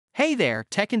Hey there,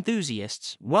 tech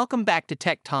enthusiasts. Welcome back to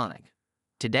Tech Tonic.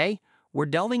 Today, we're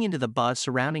delving into the buzz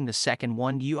surrounding the second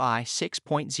oneui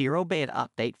 6.0 beta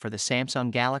update for the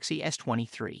Samsung Galaxy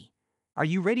S23. Are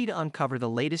you ready to uncover the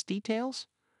latest details?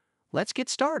 Let's get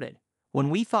started.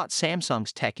 When we thought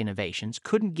Samsung's tech innovations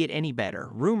couldn't get any better,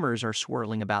 rumors are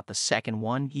swirling about the second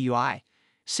oneui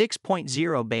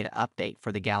 6.0 beta update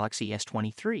for the Galaxy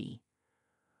S23.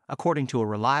 According to a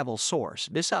reliable source,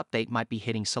 this update might be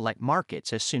hitting select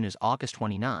markets as soon as August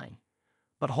 29.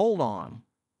 But hold on.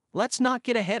 Let's not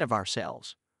get ahead of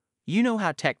ourselves. You know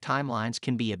how tech timelines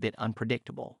can be a bit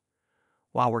unpredictable.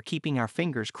 While we're keeping our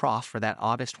fingers crossed for that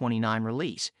August 29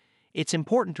 release, it's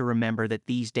important to remember that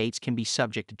these dates can be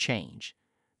subject to change.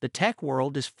 The tech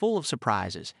world is full of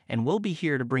surprises, and we'll be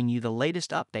here to bring you the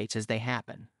latest updates as they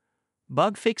happen.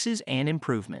 Bug fixes and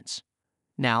improvements.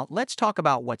 Now, let's talk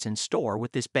about what's in store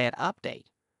with this beta update.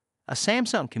 A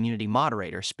Samsung community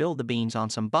moderator spilled the beans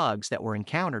on some bugs that were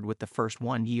encountered with the first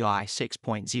oneui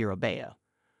 6.0 beta.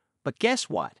 But guess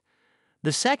what?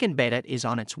 The second beta is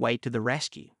on its way to the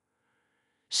rescue.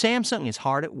 Samsung is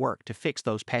hard at work to fix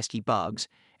those pesky bugs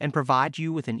and provide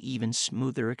you with an even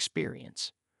smoother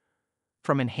experience.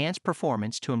 From enhanced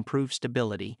performance to improved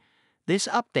stability, this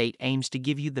update aims to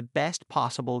give you the best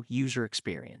possible user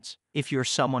experience. If you're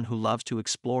someone who loves to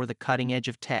explore the cutting edge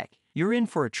of tech, you're in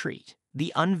for a treat.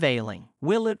 The unveiling,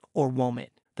 will it or won't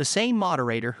it? The same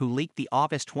moderator who leaked the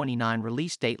August 29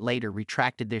 release date later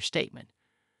retracted their statement.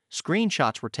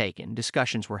 Screenshots were taken,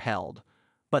 discussions were held,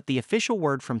 but the official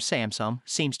word from Samsung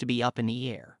seems to be up in the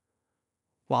air.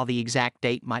 While the exact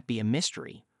date might be a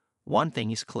mystery, one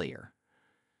thing is clear.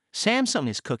 Samsung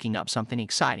is cooking up something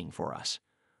exciting for us.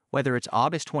 Whether it's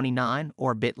August 29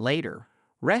 or a bit later,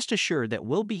 rest assured that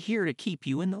we'll be here to keep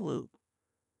you in the loop.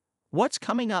 What's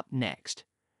coming up next?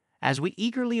 As we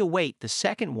eagerly await the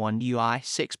second oneui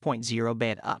 6.0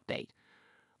 beta update,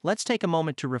 let's take a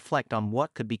moment to reflect on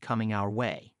what could be coming our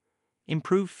way.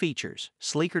 Improved features,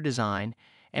 sleeker design,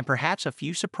 and perhaps a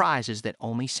few surprises that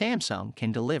only Samsung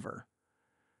can deliver.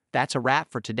 That's a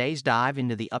wrap for today's dive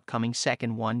into the upcoming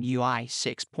second oneui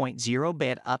 6.0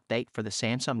 beta update for the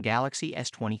Samsung Galaxy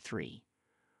S23.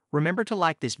 Remember to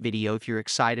like this video if you're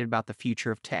excited about the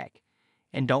future of tech,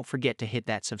 and don't forget to hit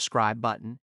that subscribe button